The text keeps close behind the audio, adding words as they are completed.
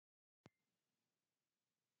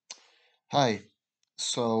Hi.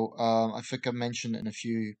 I think I mentioned in a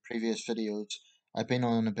few previous videos, I've been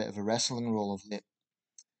on a bit of a wrestling roll of late.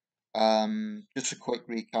 Just a quick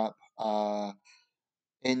recap.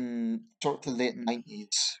 In sort of the late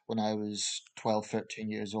 90s, when I was 12, 13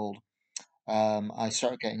 years old, I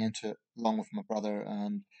started getting into it along with my brother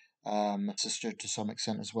and my sister to some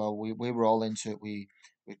extent as well. We were all into it. We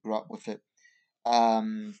grew up with it.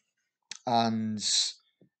 Um, and,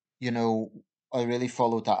 you know, I really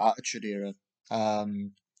followed that Attitude Era.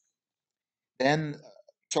 Um, Then,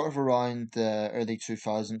 sort of around the early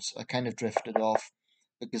 2000s, I kind of drifted off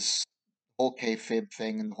because the whole kayfabe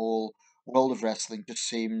thing and the whole world of wrestling just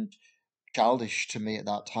seemed childish to me at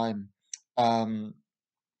that time. Um,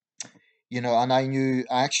 and I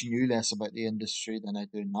actually knew less about the industry than I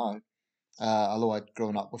do now. Although I'd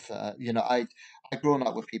grown up with it, I'd grown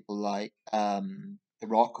up with people like The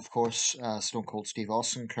Rock, of course, Stone Cold Steve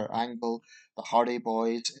Austin, Kurt Angle, the Hardy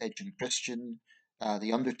Boys, Edge and Christian,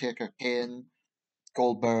 The Undertaker, Kane,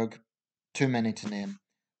 Goldberg, too many to name,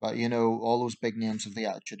 but all those big names of the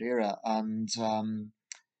Attitude Era, and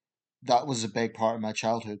that was a big part of my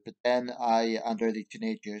childhood. And early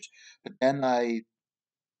teenage years, but then I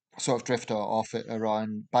sort of drifted off it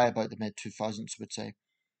around by about the mid 2000s, I would say.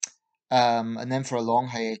 And then for a long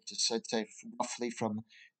hiatus, I'd say roughly from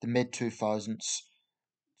the mid 2000s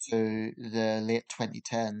to the late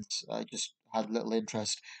 2010s, I just had little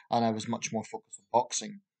interest, and I was much more focused on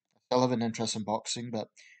boxing. I still have an interest in boxing, but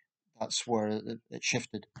that's where it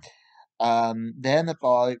shifted. Then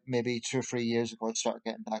about maybe 2 or 3 years ago, I started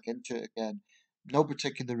getting back into it again. No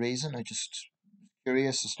particular reason. I just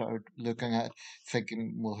curious. I started looking at, it,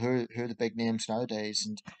 thinking, well, who are the big names nowadays?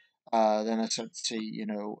 And then I started to see,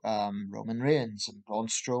 Roman Reigns and Braun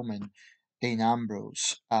Strowman, Dean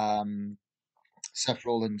Ambrose, Seth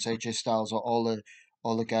Rollins, AJ Styles, all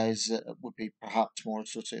the guys that would be perhaps more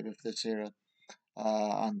associated with this era.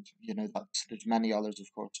 And there's many others, of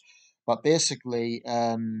course. But basically,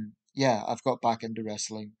 yeah, I've got back into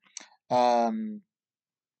wrestling. Um,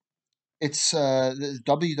 it's the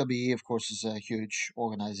WWE, of course, is a huge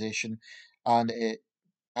organization, and it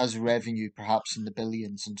has revenue perhaps in the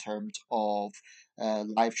billions in terms of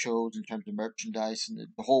live shows, in terms of merchandise, and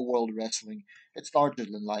the whole world of wrestling. It's larger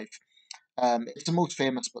than life. It's the most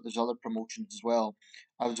famous, but there's other promotions as well.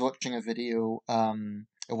 I was watching a video.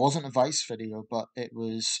 It wasn't a Vice video, but it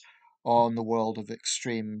was on the world of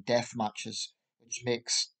extreme death matches, which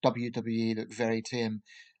makes WWE look very tame.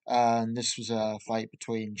 And this was a fight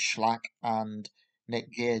between Schlack and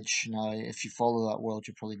Nick Gage. Now, if you follow that world,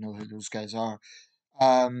 you probably know who those guys are.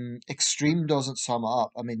 Extreme doesn't sum it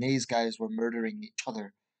up. I mean, these guys were murdering each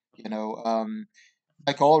other. You know,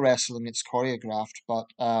 like all wrestling, it's choreographed, but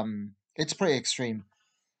it's pretty extreme.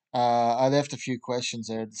 I left a few questions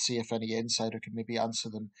there to see if any insider could maybe answer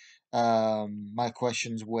them. My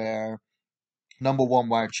questions were number one,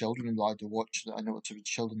 why are children allowed to watch? I know it's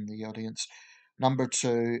children in the audience. Number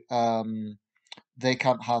two, they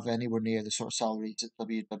can't have anywhere near the sort of salaries that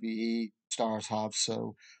WWE stars have.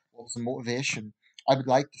 So, what's the motivation? I would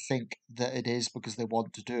like to think that it is because they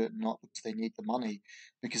want to do it, not because they need the money,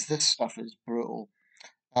 because this stuff is brutal.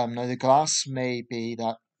 Now, the glass may be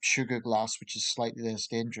that sugar glass, which is slightly less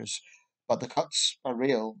dangerous, but the cuts are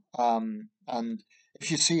real. And if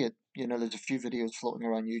you see it, there's a few videos floating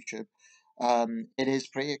around YouTube. It is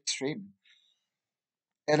pretty extreme.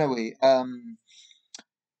 Anyway,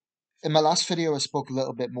 in my last video, I spoke a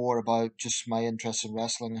little bit more about just my interest in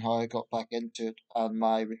wrestling and how I got back into it and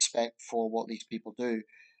my respect for what these people do.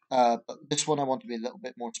 But this one, I want to be a little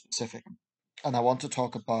bit more specific, and I want to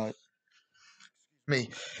talk about me,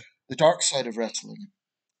 the dark side of wrestling.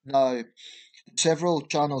 Now, several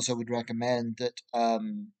channels I would recommend that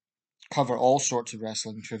cover all sorts of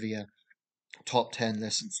wrestling trivia, top 10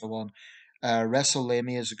 lists, and so on.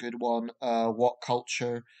 Wrestlelamia is a good one. What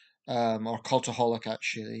Culture, or Cultaholic,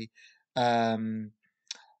 actually. Um,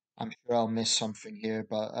 I'm sure I'll miss something here,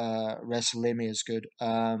 but Wrestlelamia is good.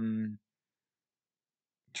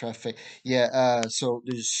 Traffic. Yeah, so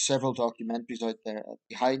there's several documentaries out there.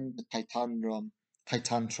 Behind the Titantron,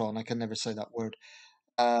 I can never say that word,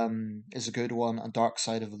 is a good one, and Dark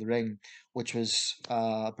Side of the Ring, which was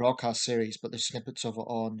a broadcast series, but there's snippets of it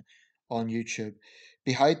on YouTube.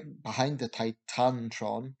 Behind the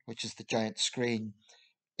Titantron, which is the giant screen,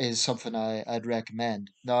 is something I'd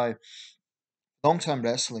recommend. Now, long-time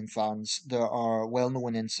wrestling fans, there are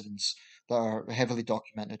well-known incidents that are heavily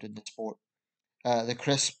documented in the sport. The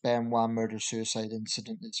Chris Benoit murder-suicide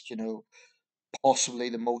incident is, possibly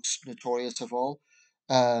the most notorious of all.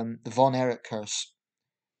 The Von Erich curse.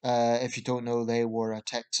 If you don't know, they were a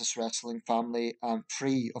Texas wrestling family, and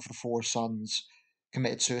three of the four sons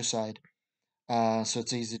committed suicide. So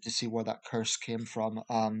it's easy to see where that curse came from.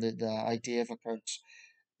 The idea of a curse,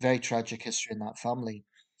 very tragic history in that family.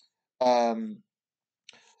 Um,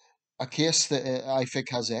 a case that I think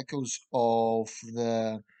has echoes of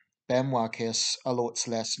the Benoit case, although it's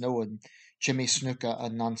less known. Jimmy Snuka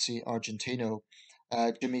and Nancy Argentino.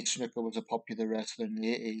 Jimmy Snuka was a popular wrestler in the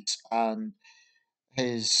 80s, and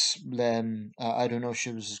I don't know if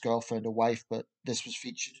she was his girlfriend or wife, but this was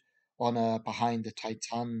featured on a Behind the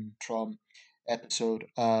Titantron episode,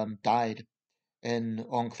 died in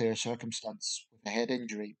unclear circumstance with a head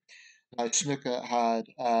injury. Now, Snuka had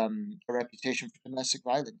a reputation for domestic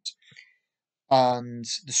violence. And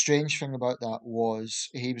the strange thing about that was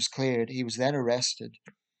he was cleared. He was then arrested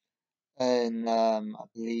in, I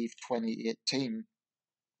believe, 2018.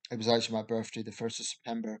 It was actually my birthday, the 1st of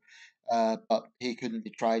September, but he couldn't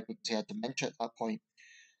be tried because he had dementia at that point.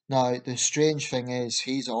 Now, the strange thing is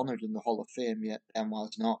he's honoured in the Hall of Fame, yet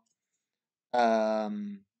Benoit's not.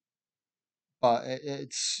 Um, but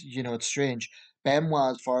it's strange.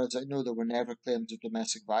 Benoit, as far as I know, there were never claims of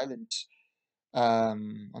domestic violence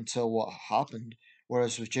until what happened,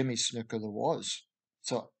 whereas with Jimmy Snooker there was.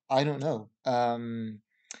 So I don't know.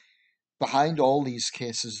 Behind all these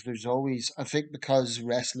cases, there's always, I think, because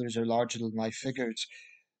wrestlers are larger than life figures,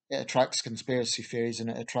 it attracts conspiracy theories and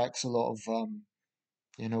it attracts a lot of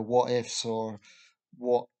what ifs or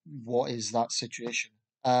what is that situation.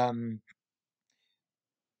 Um,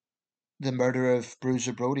 the murder of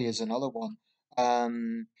Bruiser Brody is another one.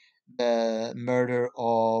 Um, the murder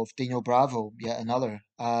of Dino Bravo, yet another.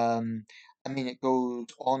 I mean, it goes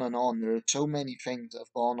on and on. There are so many things that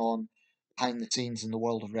have gone on behind the scenes in the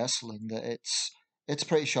world of wrestling that it's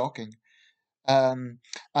pretty shocking. Um,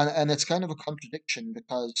 and it's kind of a contradiction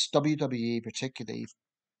because WWE particularly,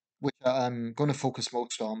 which I'm going to focus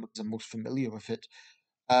most on because I'm most familiar with it,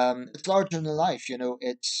 it's larger than life.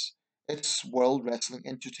 It's world wrestling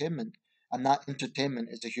entertainment, and that entertainment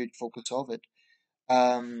is a huge focus of it.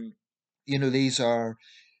 Um, these are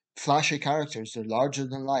flashy characters. They're larger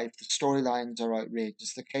than life. The storylines are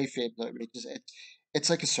outrageous. The kayfabe is outrageous. It's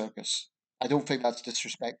like a circus. I don't think that's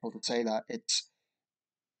disrespectful to say that.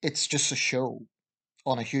 It's just a show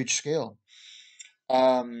on a huge scale.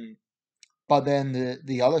 Um, but then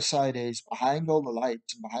the other side is behind all the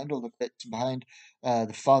lights and behind all the glitz and behind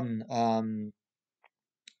the fun.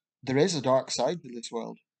 There is a dark side to this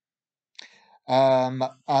world. And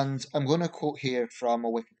I'm going to quote here from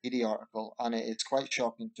a Wikipedia article, and it is quite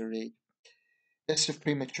shocking to read. List of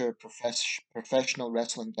premature professional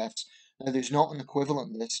wrestling deaths. Now, there's not an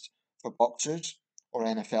equivalent list for boxers or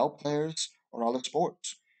NFL players or other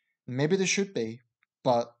sports. Maybe there should be,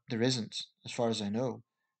 but there isn't, as far as I know,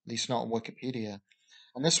 at least not on Wikipedia.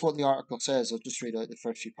 And this is what the article says. I'll just read out the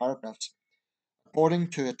first few paragraphs. According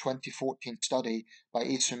to a 2014 study by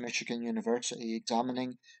Eastern Michigan University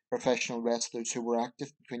examining professional wrestlers who were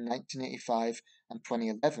active between 1985 and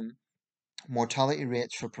 2011, mortality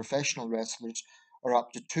rates for professional wrestlers are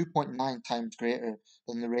up to 2.9 times greater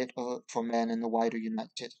than the rate for men in the wider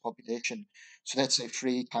United States population. So that's say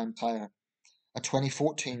 3 times higher. A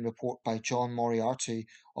 2014 report by John Moriarty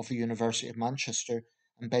of the University of Manchester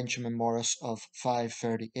and Benjamin Morris of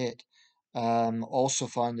 538 also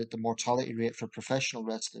found that the mortality rate for professional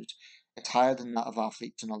wrestlers is higher than that of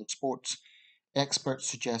athletes in other sports. Experts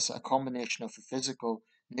suggest that a combination of the physical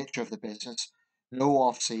nature of the business, no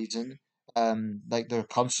off season, like they're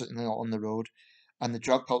constantly on the road, and the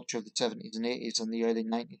drug culture of the 70s and 80s and the early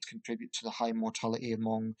 90s contribute to the high mortality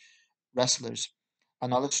among wrestlers.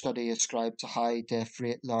 Another study ascribed a high death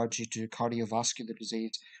rate largely to cardiovascular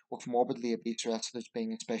disease, with morbidly obese wrestlers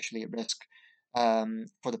being especially at risk.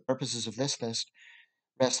 For the purposes of this list,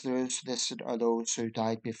 wrestlers listed are those who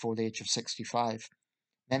died before the age of 65.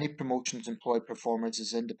 Many promotions employ performers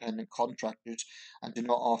as independent contractors and do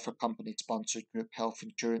not offer company sponsored group health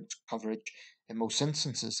insurance coverage in most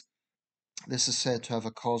instances. This is said to have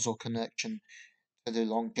a causal connection to their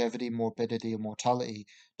longevity, morbidity, and mortality.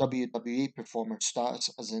 WWE performers' status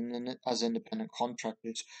as independent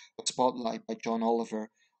contractors was spotlighted by John Oliver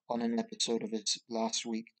on an episode of his Last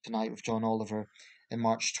Week Tonight with John Oliver in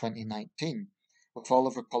March 2019. With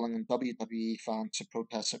Oliver calling on WWE fans to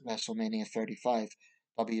protest at WrestleMania 35,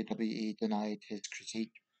 WWE denied his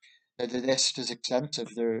critique. Now, the list is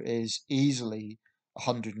extensive. There is easily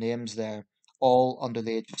 100 names there, all under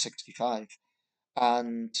the age of 65.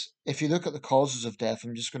 And if you look at the causes of death,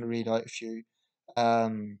 I'm just going to read out a few.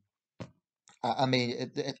 Um, I mean,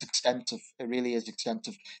 it's extensive. It really is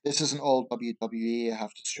extensive. This isn't all WWE, I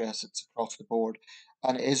have to stress, it's across the board.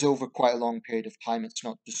 And it is over quite a long period of time. It's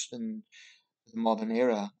not just in the modern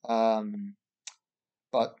era.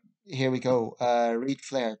 But Here we go. Reed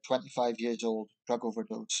Flair, 25 years old, drug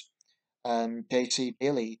overdose. JC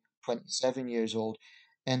Bailey, 27 years old,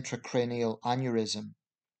 intracranial aneurysm.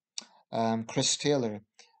 Chris Taylor,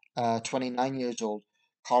 29 years old,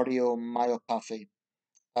 cardiomyopathy.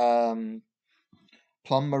 Um,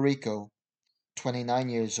 Plum Mariko, 29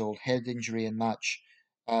 years old, head injury and match.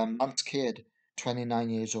 Lance Cade, 29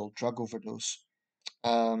 years old, drug overdose.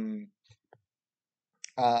 Um,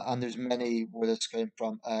 and there's many where this came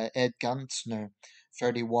from. Ed Gansner,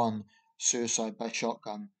 31, suicide by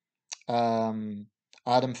shotgun. Um,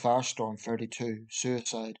 Adam Firestorm, 32,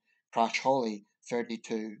 suicide. Crash Holly,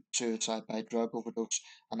 32, suicide by drug overdose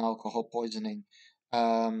and alcohol poisoning.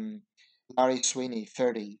 Um, Larry Sweeney,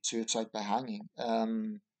 30, suicide by hanging. I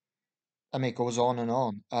mean, it goes on and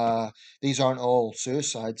on. These aren't all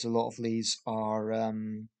suicides. A lot of these are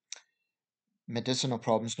medicinal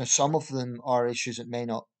problems. Now, some of them are issues that may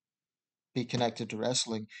not be connected to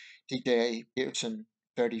wrestling. DJ Peterson,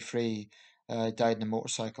 33, died in a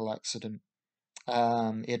motorcycle accident.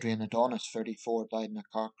 Adrian Adonis, 34, died in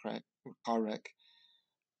a car wreck.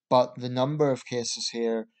 But the number of cases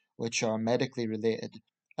here which are medically related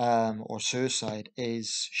or suicide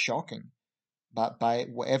is shocking, but by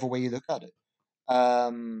whatever way you look at it.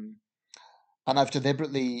 Um, and I've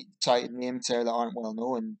deliberately cited names there that aren't well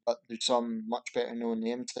known, but there's some much better known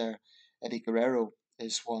names there. Eddie Guerrero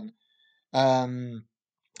is one. Um,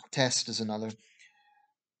 Test is another.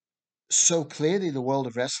 So clearly, the world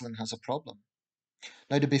of wrestling has a problem.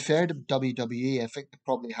 Now, to be fair to WWE, I think they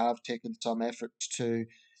probably have taken some efforts to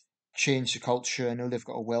change the culture. I know they've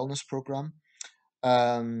got a wellness program.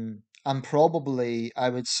 And probably, I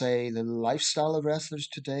would say the lifestyle of wrestlers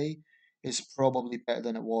today is probably better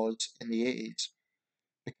than it was in the 80s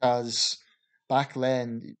because back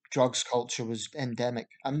then, drugs culture was endemic.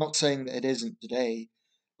 I'm not saying that it isn't today,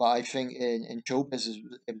 but I think in showbiz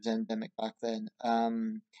it was endemic back then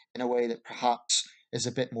in a way that perhaps is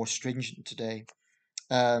a bit more stringent today.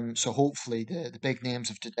 So hopefully the big names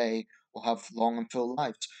of today will have long and full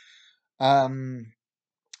lives. Um,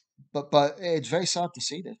 but it's very sad to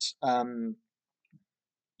see this.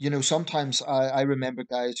 Sometimes I remember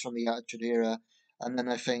guys from the Attitude Era, and then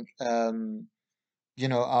I think, I'll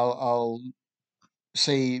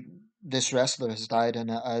say this wrestler has died,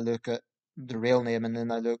 and I look at the real name, and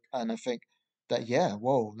then I look and I think that yeah,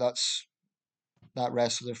 whoa, that's that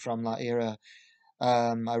wrestler from that era.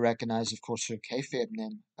 I recognize, of course, her kayfabe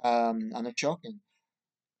name, and it's shocking.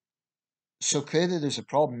 So clearly, there's a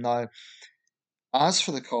problem now. As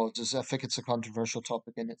for the causes, I think it's a controversial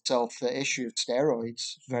topic in itself. The issue of steroids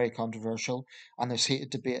is very controversial, and there's heated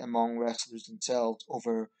debate among wrestlers themselves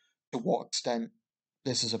over to what extent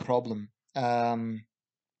this is a problem.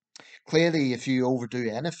 Clearly, if you overdo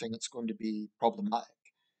anything, it's going to be problematic.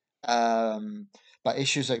 Um, but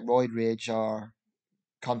issues like roid rage are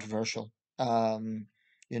controversial.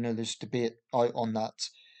 There's debate out on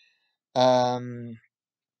that. Um,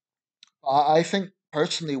 I think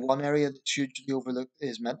personally, one area that's hugely overlooked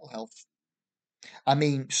is mental health. I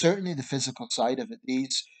mean, certainly the physical side of it.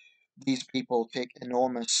 These people take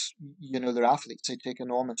enormous, they're athletes. They take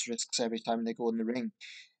enormous risks every time they go in the ring.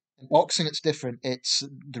 In boxing, it's different. It's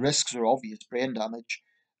the risks are obvious: brain damage.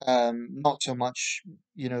 Not so much,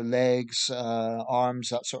 legs, arms,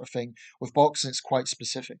 that sort of thing. With boxing, it's quite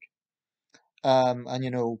specific. And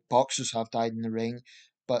boxers have died in the ring,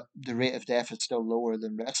 but the rate of death is still lower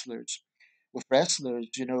than wrestlers. With wrestlers,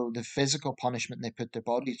 the physical punishment they put their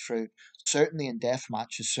body through, certainly in death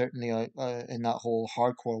matches, certainly in that whole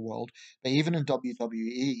hardcore world, but even in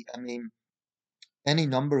WWE, I mean, any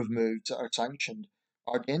number of moves that are sanctioned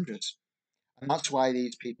are dangerous. And that's why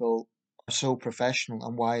these people are so professional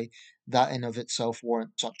and why that in of itself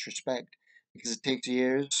warrants such respect. Because it takes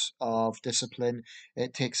years of discipline,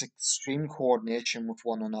 it takes extreme coordination with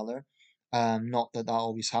one another. Not that that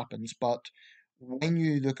always happens, but when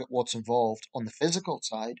you look at what's involved on the physical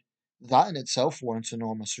side, that in itself warrants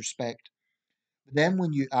enormous respect. Then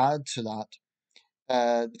when you add to that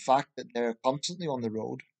the fact that they're constantly on the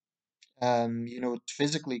road, it's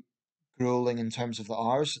physically grueling in terms of the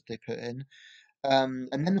hours that they put in, and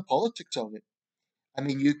then the politics of it. I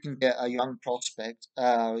mean, you can get a young prospect,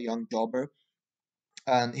 a young jobber,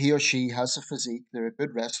 and he or she has a physique. They're a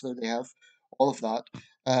good wrestler. They have all of that.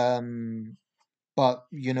 Um, but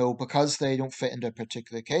because they don't fit into a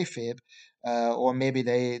particular kayfabe, or maybe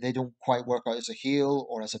they don't quite work out as a heel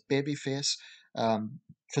or as a baby face. Um,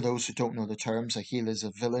 for those who don't know the terms, a heel is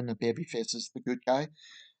a villain, a baby face is the good guy.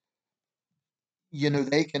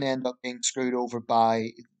 They can end up being screwed over by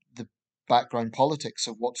the background politics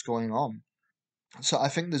of what's going on. So I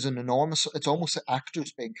think there's an enormous, it's almost like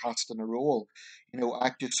actors being cast in a role. You know,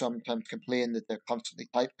 actors sometimes complain that they're constantly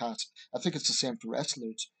typecast. I think it's the same for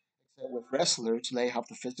wrestlers. Except with wrestlers, they have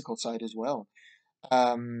the physical side as well.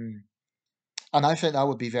 Um, and I think that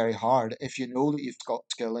would be very hard if you know that you've got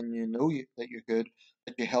skill and you know that you're good,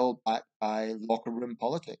 but you're held back by locker room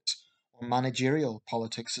politics or managerial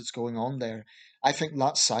politics that's going on there. I think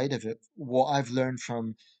that side of it, what I've learned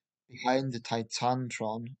from behind the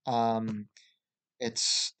Titantron,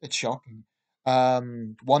 it's shocking.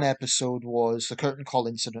 One episode was the curtain call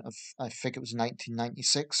incident of I think it was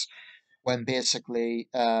 1996 when basically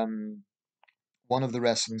one of the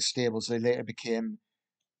wrestling stables they later became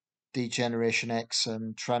the Generation X.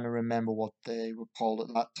 I'm trying to remember what they were called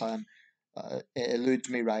at that time. It eludes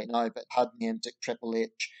me right now, but it had names like Triple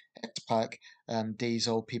H, X Pac,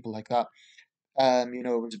 Diesel, people like that. It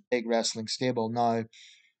was a big wrestling stable. Now,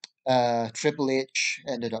 Triple H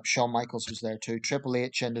ended up, Shawn Michaels was there too. Triple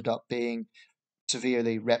H ended up being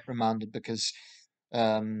severely reprimanded because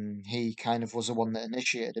he kind of was the one that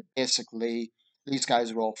initiated it. Basically, these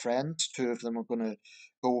guys were all friends. Two of them were going to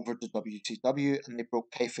go over to WCW, and they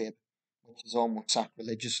broke kayfabe, which is almost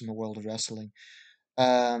sacrilegious in the world of wrestling.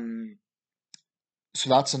 Um, so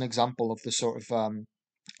that's an example of the sort of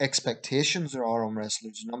expectations there are on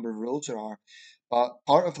wrestlers, the number of rules there are. But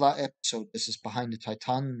part of that episode, this is behind the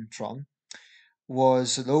Titantron,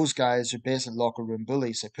 was those guys are basically locker room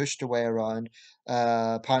bullies. They pushed their way around.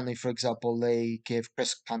 Apparently, for example, they gave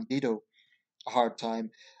Chris Candido a hard time,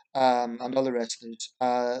 and other wrestlers.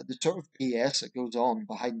 The sort of BS that goes on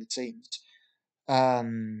behind the scenes.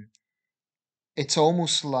 Um, it's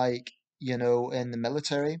almost like, in the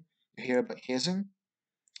military, you hear about hazing.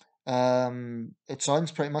 It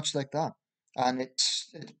sounds pretty much like that. And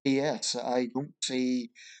it's BS. I don't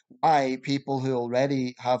see why people who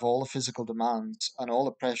already have all the physical demands and all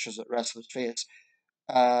the pressures that wrestlers face,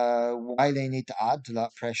 why they need to add to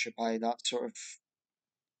that pressure by that sort of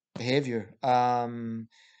behavior.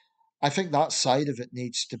 I think that side of it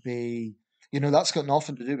needs to be, that's got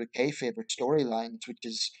nothing to do with kayfabe or storylines, which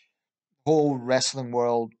is whole wrestling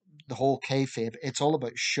world, the whole kayfabe. It's all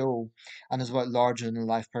about show and it's about larger than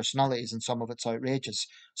life personalities, and some of it's outrageous,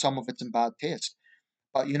 some of it's in bad taste.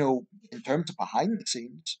 But in terms of behind the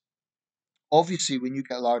scenes, obviously, when you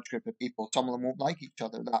get a large group of people, some of them won't like each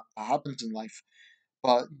other. That happens in life.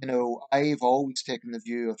 But I've always taken the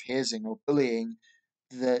view of hazing or bullying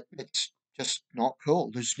that it's just not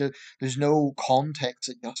cool. There's no context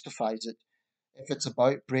that justifies it. If it's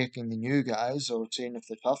about breaking the new guys or seeing if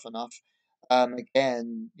they're tough enough,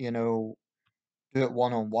 again, do it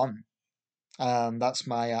one on one. That's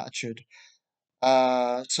my attitude.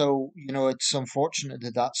 So it's unfortunate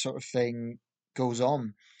that that sort of thing goes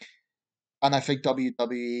on, and I think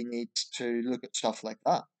WWE needs to look at stuff like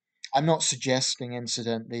that. I'm not suggesting,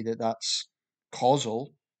 incidentally, that that's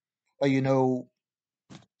causal, but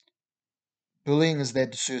bullying has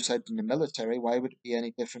led to suicide in the military. Why would it be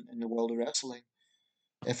any different in the world of wrestling?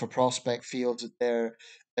 If a prospect feels that they're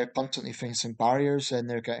constantly facing barriers and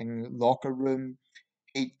they're getting locker room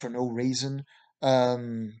heat for no reason,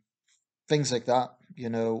 um, things like that,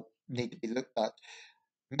 need to be looked at.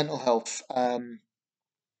 Mental health.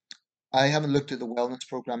 I haven't looked at the wellness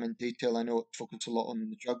program in detail. I know it focuses a lot on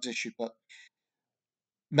the drugs issue, but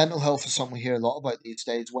mental health is something we hear a lot about these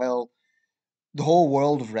days. Well, the whole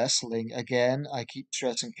world of wrestling, again, I keep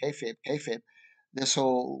stressing kayfabe, kayfabe. This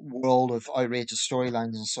whole world of outrageous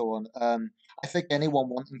storylines and so on. I think anyone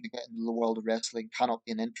wanting to get into the world of wrestling cannot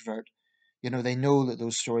be an introvert. They know that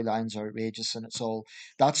those storylines are outrageous, and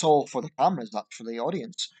that's all for the cameras, that's for the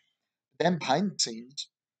audience. Then behind the scenes,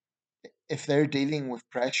 if they're dealing with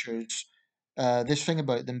pressures, this thing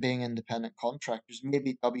about them being independent contractors,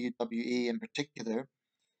 maybe WWE in particular,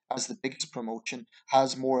 as the biggest promotion,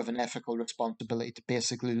 has more of an ethical responsibility to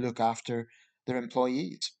basically look after their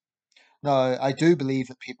employees. Now, I do believe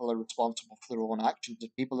that people are responsible for their own actions.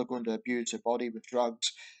 If people are going to abuse their body with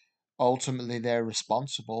drugs, ultimately they're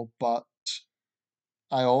responsible. But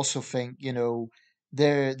I also think,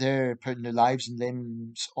 they're putting their lives and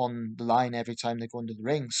limbs on the line every time they go into the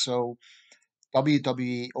ring. So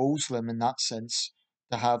WWE owes them in that sense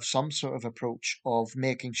to have some sort of approach of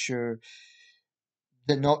making sure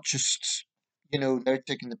they're not just, they're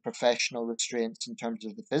taking the professional restraints in terms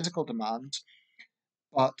of the physical demands,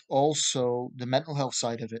 but also the mental health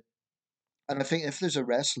side of it. And I think if there's a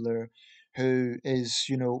wrestler who is,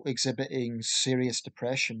 exhibiting serious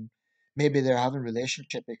depression, maybe they're having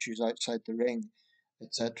relationship issues outside the ring,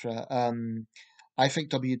 etc. I think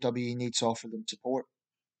WWE needs to offer them support.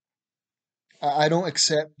 I don't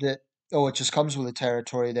accept that oh, it just comes with the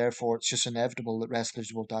territory, therefore it's just inevitable that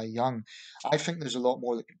wrestlers will die young. I think there's a lot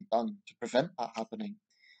more that can be done to prevent that happening.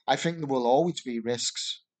 I think there will always be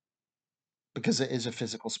risks because it is a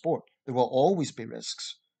physical sport. There will always be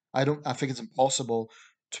risks. I think it's impossible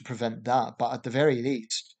to prevent that, but at the very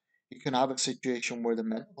least, you can have a situation where the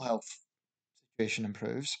mental health situation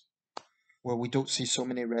improves, where we don't see so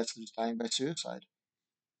many wrestlers dying by suicide.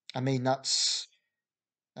 I mean, that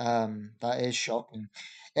is shocking.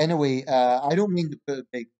 Anyway, I don't mean to put a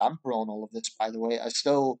big damper on all of this, by the way. I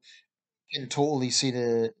still can totally see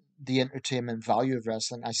the entertainment value of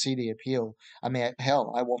wrestling. I see the appeal. I mean,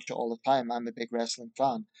 hell, I watch it all the time. I'm a big wrestling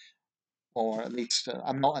fan, or at least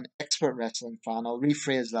I'm not an expert wrestling fan. I'll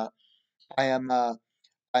rephrase that. I am a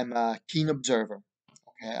I'm a keen observer.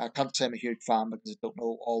 Okay, I can't say I'm a huge fan because I don't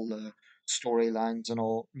know all the storylines and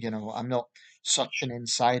all. I'm not such an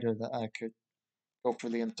insider that I could go for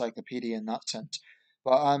the encyclopedia in that sense.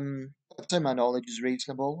 But I'd say my knowledge is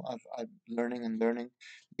reasonable. I'm learning and learning.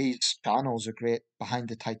 These channels are great. Behind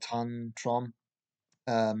the Titantron,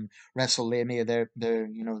 Wrestlelamia, they're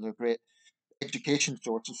great education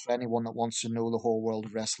sources for anyone that wants to know the whole world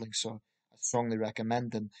of wrestling. So I strongly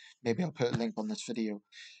recommend them. Maybe I'll put a link on this video.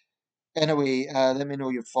 Anyway, let me know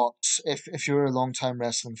your thoughts. If you're a long time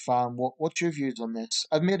wrestling fan, what's your views on this?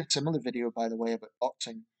 I've made a similar video, by the way, about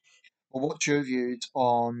boxing. But what's your views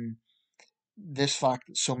on this fact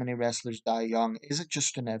that so many wrestlers die young? Is it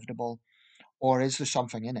just inevitable, or is there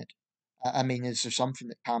something in it? I mean, is there something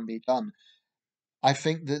that can be done? I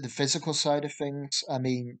think that the physical side of things, I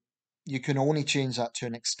mean, you can only change that to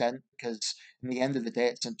an extent because in the end of the day,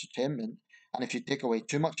 it's entertainment. And if you take away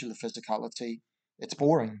too much of the physicality, it's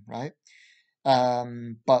boring, right?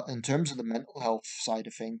 But in terms of the mental health side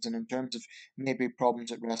of things, and in terms of maybe problems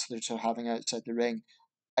that wrestlers are having outside the ring,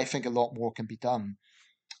 I think a lot more can be done.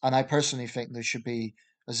 And I personally think there should be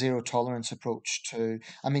a zero tolerance approach to.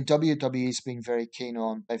 I mean, WWE's been very keen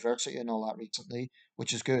on diversity and all that recently,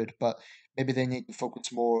 which is good, but maybe they need to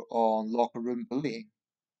focus more on locker room bullying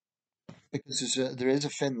because there is a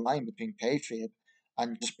thin line between kayfabe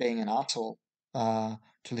and just being an asshole to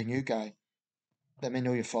the new guy. Let me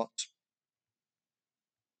know your thoughts.